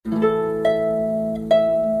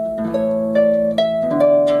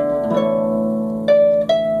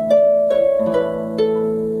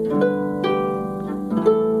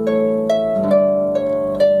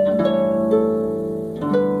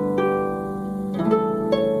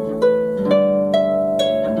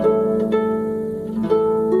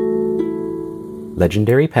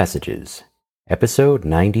Legendary Passages, Episode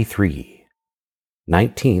 93,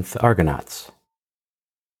 19th Argonauts.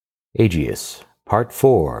 Aegeus, Part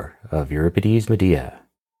 4 of Euripides' Medea.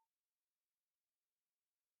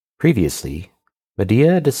 Previously,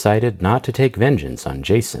 Medea decided not to take vengeance on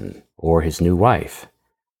Jason or his new wife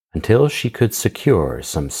until she could secure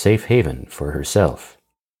some safe haven for herself.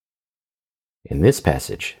 In this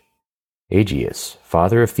passage, Aegeus,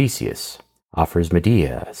 father of Theseus, offers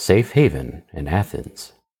Medea a safe haven in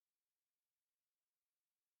Athens.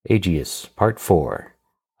 Aegeus, Part 4,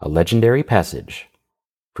 a legendary passage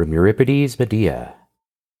from Euripides' Medea,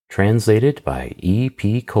 translated by E.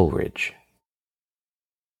 P. Coleridge.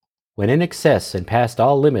 When in excess and past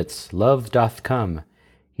all limits love doth come,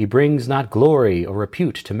 he brings not glory or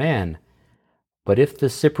repute to man. But if the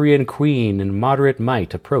Cyprian queen in moderate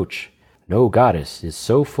might approach, no goddess is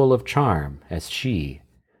so full of charm as she.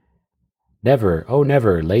 Never, oh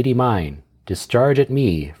never, lady mine, discharge at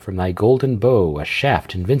me from thy golden bow a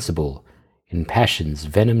shaft invincible, in passion's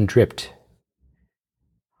venom dripped.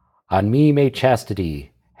 On me may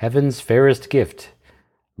chastity, heaven's fairest gift,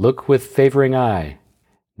 look with favoring eye.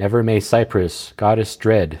 Never may Cyprus, goddess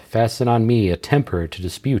dread, fasten on me a temper to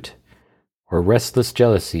dispute, or restless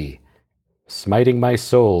jealousy, smiting my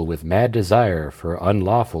soul with mad desire for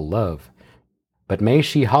unlawful love. But may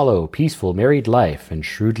she hollow peaceful married life and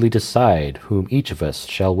shrewdly decide whom each of us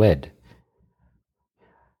shall wed.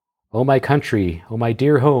 O my country, O my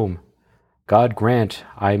dear home, God grant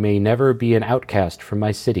I may never be an outcast from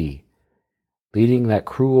my city, leading that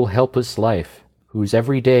cruel helpless life whose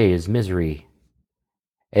every day is misery.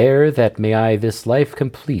 Ere that may I this life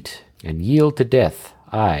complete and yield to death,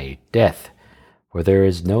 aye, death, for there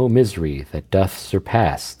is no misery that doth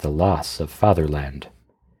surpass the loss of fatherland.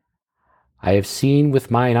 I have seen with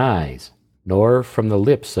mine eyes, nor from the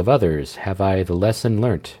lips of others have I the lesson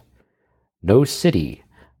learnt. No city,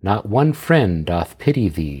 not one friend doth pity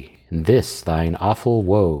thee in this thine awful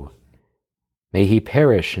woe. May he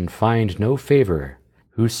perish and find no favour,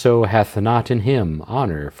 whoso hath not in him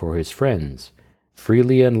honour for his friends,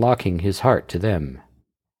 freely unlocking his heart to them.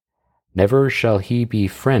 Never shall he be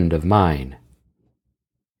friend of mine.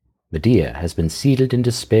 Medea has been seated in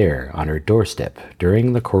despair on her doorstep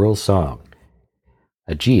during the choral song.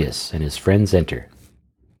 Aegeus and his friends enter.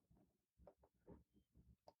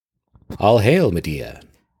 All hail, Medea!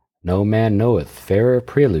 No man knoweth fairer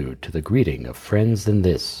prelude to the greeting of friends than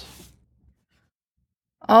this.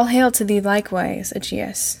 All hail to thee likewise,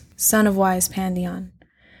 Aegeus, son of wise Pandion.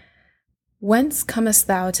 Whence comest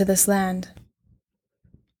thou to this land?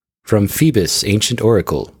 From Phoebus' ancient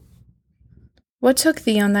oracle. What took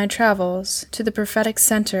thee on thy travels to the prophetic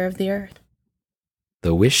center of the earth?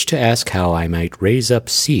 The wish to ask how I might raise up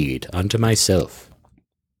seed unto myself.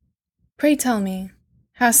 Pray tell me,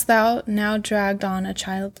 hast thou now dragged on a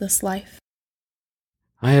childless life?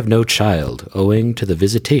 I have no child, owing to the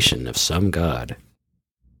visitation of some god.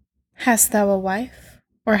 Hast thou a wife,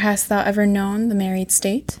 or hast thou ever known the married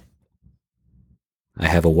state? I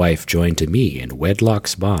have a wife joined to me in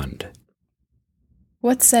wedlock's bond.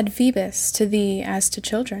 What said Phoebus to thee as to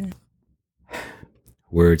children?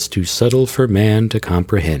 Words too subtle for man to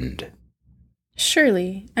comprehend.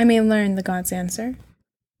 Surely I may learn the god's answer.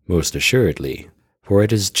 Most assuredly, for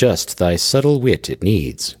it is just thy subtle wit it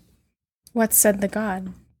needs. What said the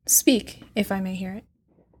god? Speak, if I may hear it.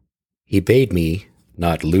 He bade me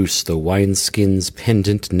not loose the wineskin's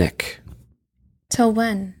pendant neck. Till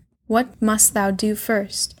when? What must thou do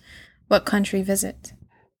first? What country visit?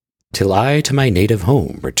 Till I to my native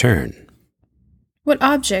home return. What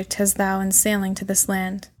object hast thou in sailing to this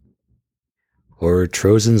land? O'er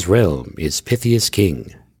Trojan's realm is Pythias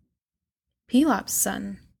king. Pelops'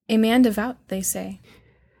 son, a man devout, they say.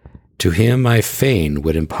 To him I fain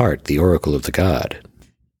would impart the oracle of the god.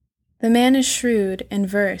 The man is shrewd and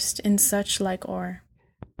versed in such like ore.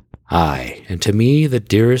 Aye, and to me the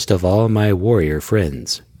dearest of all my warrior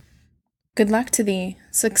friends. Good luck to thee,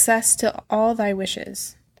 success to all thy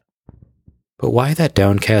wishes. But why that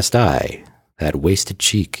downcast eye, that wasted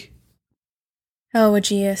cheek? O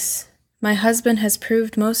Aegeus, my husband has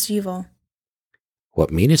proved most evil.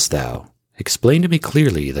 What meanest thou? Explain to me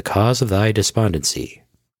clearly the cause of thy despondency.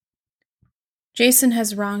 Jason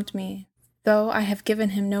has wronged me, though I have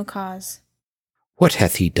given him no cause. What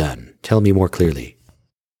hath he done? Tell me more clearly.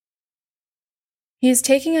 He is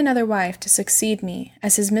taking another wife to succeed me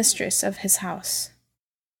as his mistress of his house.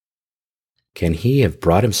 Can he have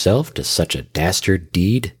brought himself to such a dastard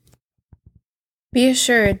deed? Be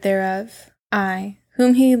assured thereof, I,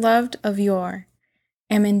 whom he loved of yore,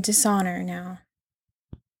 am in dishonor now.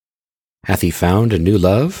 Hath he found a new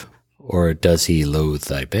love, or does he loathe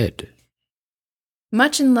thy bed?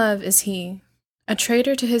 Much in love is he. A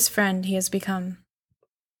traitor to his friend he has become.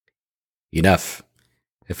 Enough.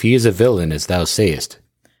 If he is a villain, as thou sayest.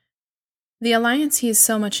 The alliance he is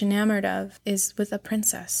so much enamored of is with a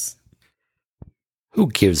princess. Who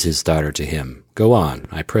gives his daughter to him? Go on,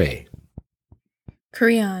 I pray.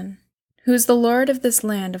 Creon, who is the lord of this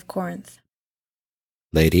land of Corinth.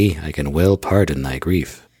 Lady, I can well pardon thy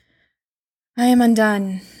grief. I am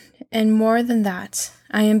undone, and more than that,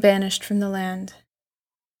 I am banished from the land.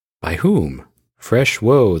 By whom? Fresh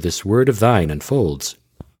woe this word of thine unfolds.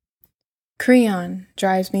 Creon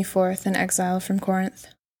drives me forth in exile from Corinth.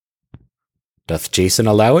 Doth Jason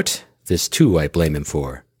allow it? This too I blame him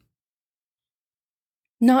for.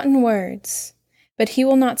 Not in words, but he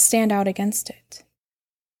will not stand out against it.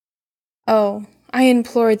 Oh, I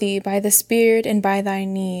implore thee by this beard and by thy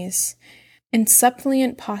knees, in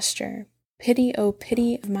suppliant posture, pity, O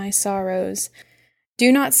pity of my sorrows.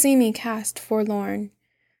 Do not see me cast forlorn,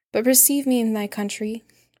 but receive me in thy country,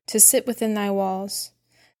 to sit within thy walls,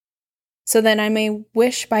 so that I may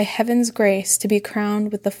wish by heaven's grace to be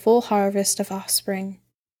crowned with the full harvest of offspring,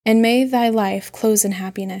 and may thy life close in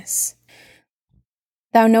happiness.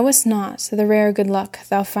 Thou knowest not the rare good luck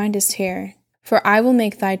thou findest here, for I will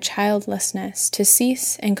make thy childlessness to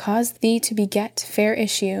cease and cause thee to beget fair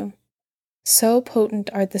issue. So potent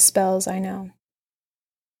are the spells I know.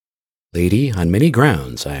 Lady, on many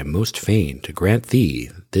grounds I am most fain to grant thee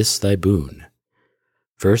this thy boon.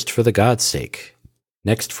 First for the gods' sake,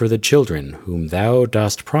 next for the children whom thou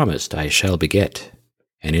dost promise I shall beget,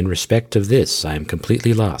 and in respect of this I am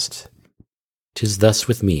completely lost. 'Tis thus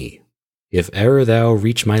with me. If e'er thou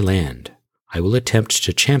reach my land, I will attempt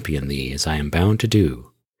to champion thee as I am bound to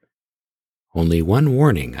do. Only one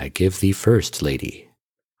warning I give thee first, lady.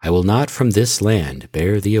 I will not from this land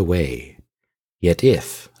bear thee away. Yet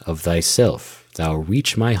if, of thyself, thou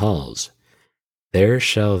reach my halls, there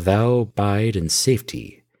shall thou bide in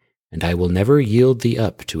safety, and I will never yield thee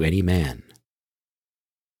up to any man.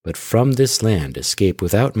 But from this land escape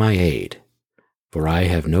without my aid, for I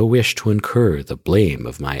have no wish to incur the blame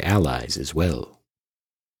of my allies as well.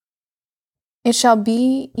 It shall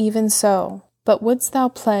be even so, but wouldst thou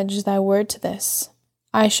pledge thy word to this,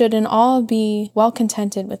 I should in all be well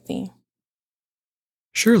contented with thee.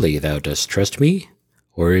 Surely thou dost trust me,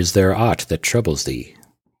 or is there aught that troubles thee?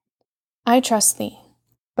 I trust thee,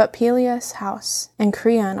 but Peleus' house and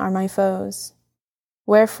Creon are my foes.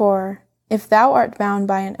 Wherefore, if thou art bound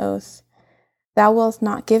by an oath, thou wilt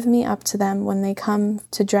not give me up to them when they come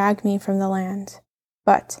to drag me from the land.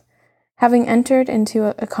 But, having entered into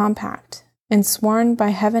a compact, and sworn by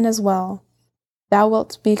heaven as well, thou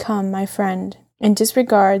wilt become my friend, and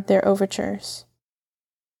disregard their overtures.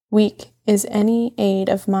 Weak is any aid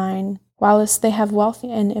of mine, whilst they have wealth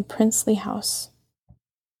in a princely house.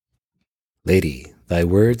 Lady, thy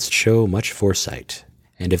words show much foresight,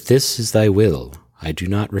 and if this is thy will, I do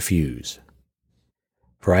not refuse.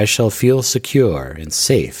 For I shall feel secure and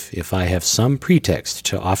safe if I have some pretext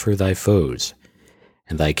to offer thy foes,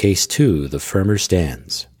 and thy case too the firmer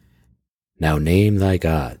stands. Now name thy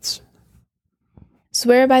gods.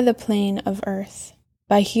 Swear by the plain of earth,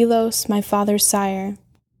 by Helos my father's sire,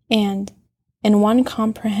 and, in one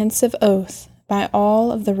comprehensive oath, by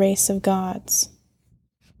all of the race of gods.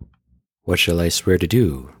 What shall I swear to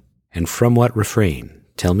do, and from what refrain?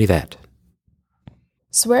 Tell me that.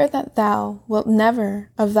 Swear that thou wilt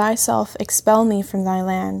never of thyself expel me from thy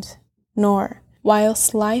land, nor,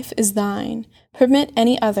 whilst life is thine, permit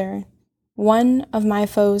any other, one of my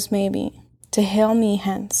foes maybe, to hale me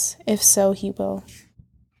hence, if so he will.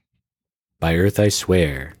 By earth I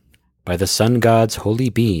swear, by the sun god's holy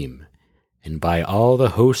beam, and by all the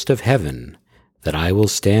host of heaven, that I will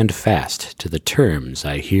stand fast to the terms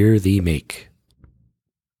I hear thee make.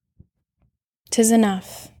 'Tis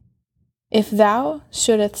enough. If thou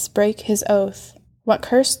shouldst break his oath, what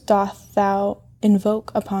curse doth thou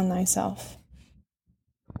invoke upon thyself?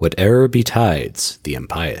 Whate'er betides the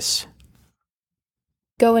impious.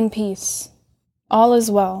 Go in peace. All is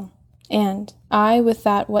well, and I, with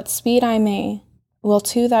that what speed I may, will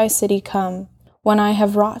to thy city come, when I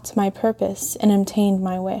have wrought my purpose and obtained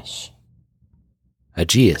my wish.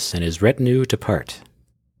 Aegeus and his retinue depart.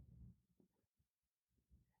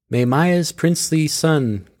 May Maia's princely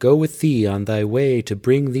son go with thee on thy way to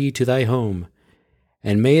bring thee to thy home,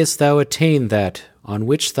 and mayest thou attain that on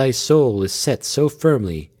which thy soul is set so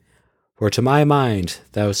firmly, for to my mind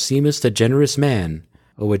thou seemest a generous man,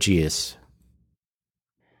 O Aegeus.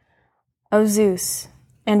 O Zeus,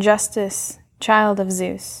 and Justice, child of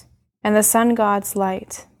Zeus, and the sun god's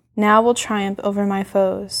light, now will triumph over my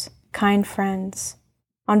foes, kind friends.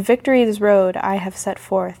 On victory's road I have set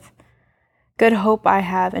forth. Good hope I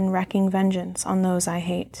have in wreaking vengeance on those I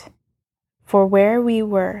hate. For where we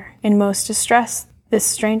were in most distress, this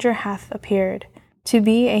stranger hath appeared, to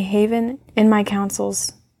be a haven in my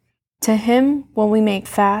counsels. To him will we make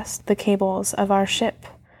fast the cables of our ship,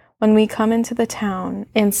 when we come into the town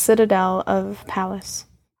and citadel of Pallas.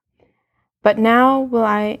 But now will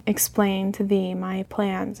I explain to thee my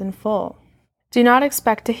plans in full. Do not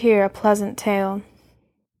expect to hear a pleasant tale.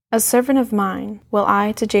 A servant of mine will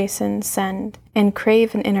I to Jason send and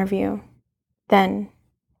crave an interview. Then,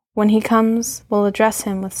 when he comes, will address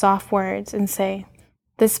him with soft words and say,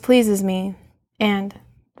 "This pleases me," and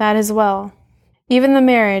 "That is well," even the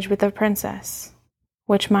marriage with the princess,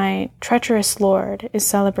 which my treacherous lord is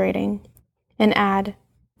celebrating, and add,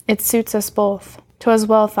 "It suits us both, 'twas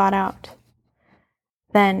well thought out."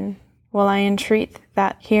 Then will I entreat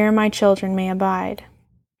that here my children may abide.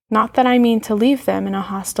 Not that I mean to leave them in a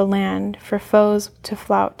hostile land for foes to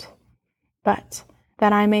flout, but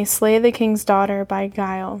that I may slay the king's daughter by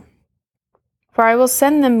guile. For I will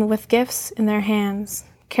send them with gifts in their hands,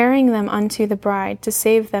 carrying them unto the bride to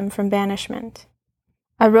save them from banishment,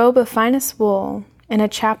 a robe of finest wool and a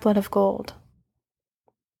chaplet of gold.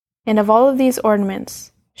 And of all of these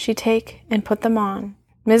ornaments she take and put them on,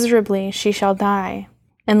 miserably she shall die,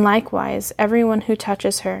 and likewise everyone who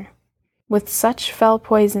touches her. With such fell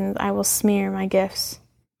poisons I will smear my gifts.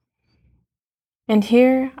 And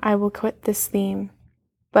here I will quit this theme,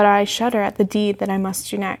 but I shudder at the deed that I must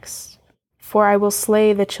do next, for I will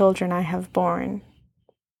slay the children I have borne.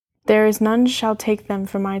 There is none shall take them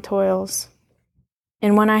from my toils.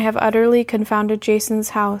 And when I have utterly confounded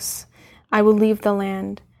Jason's house, I will leave the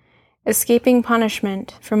land, escaping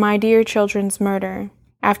punishment for my dear children's murder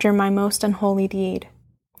after my most unholy deed.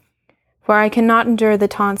 For I cannot endure the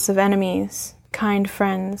taunts of enemies, kind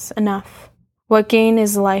friends, enough. What gain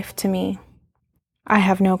is life to me? I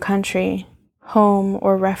have no country, home,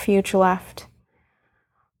 or refuge left.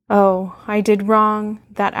 Oh, I did wrong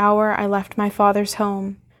that hour I left my father's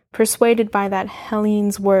home, persuaded by that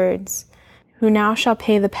Hellene's words, who now shall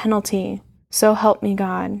pay the penalty, so help me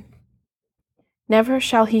God. Never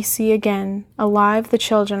shall he see again alive the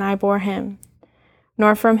children I bore him,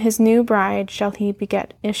 nor from his new bride shall he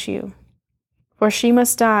beget issue. For she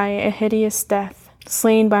must die a hideous death,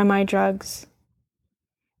 slain by my drugs.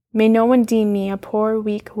 May no one deem me a poor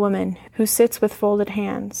weak woman who sits with folded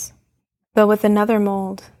hands, but with another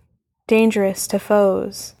mold, dangerous to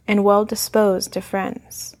foes and well disposed to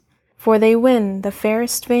friends. For they win the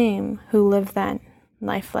fairest fame who live then,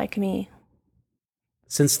 life like me.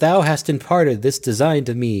 Since thou hast imparted this design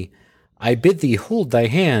to me, I bid thee hold thy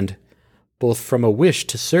hand, both from a wish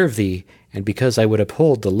to serve thee, and because I would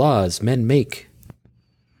uphold the laws men make.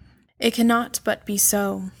 It cannot but be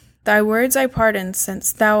so. Thy words I pardon,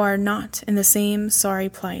 since thou art not in the same sorry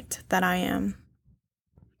plight that I am.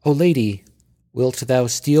 O lady, wilt thou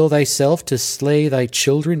steel thyself to slay thy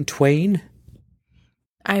children twain?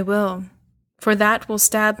 I will, for that will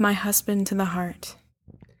stab my husband to the heart.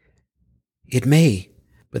 It may,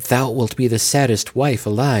 but thou wilt be the saddest wife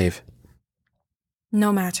alive.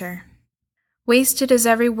 No matter. Wasted is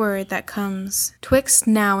every word that comes twixt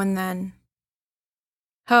now and then.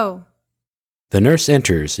 Ho! The nurse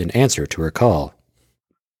enters in answer to her call.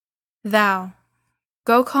 Thou,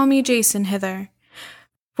 go call me Jason hither,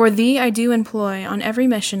 for thee I do employ on every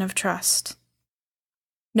mission of trust.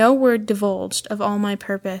 No word divulged of all my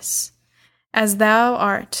purpose, as thou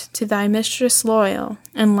art to thy mistress loyal,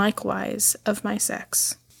 and likewise of my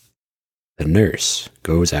sex. The nurse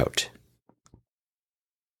goes out.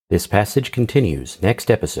 This passage continues next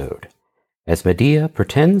episode, as Medea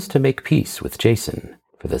pretends to make peace with Jason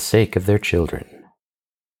for the sake of their children.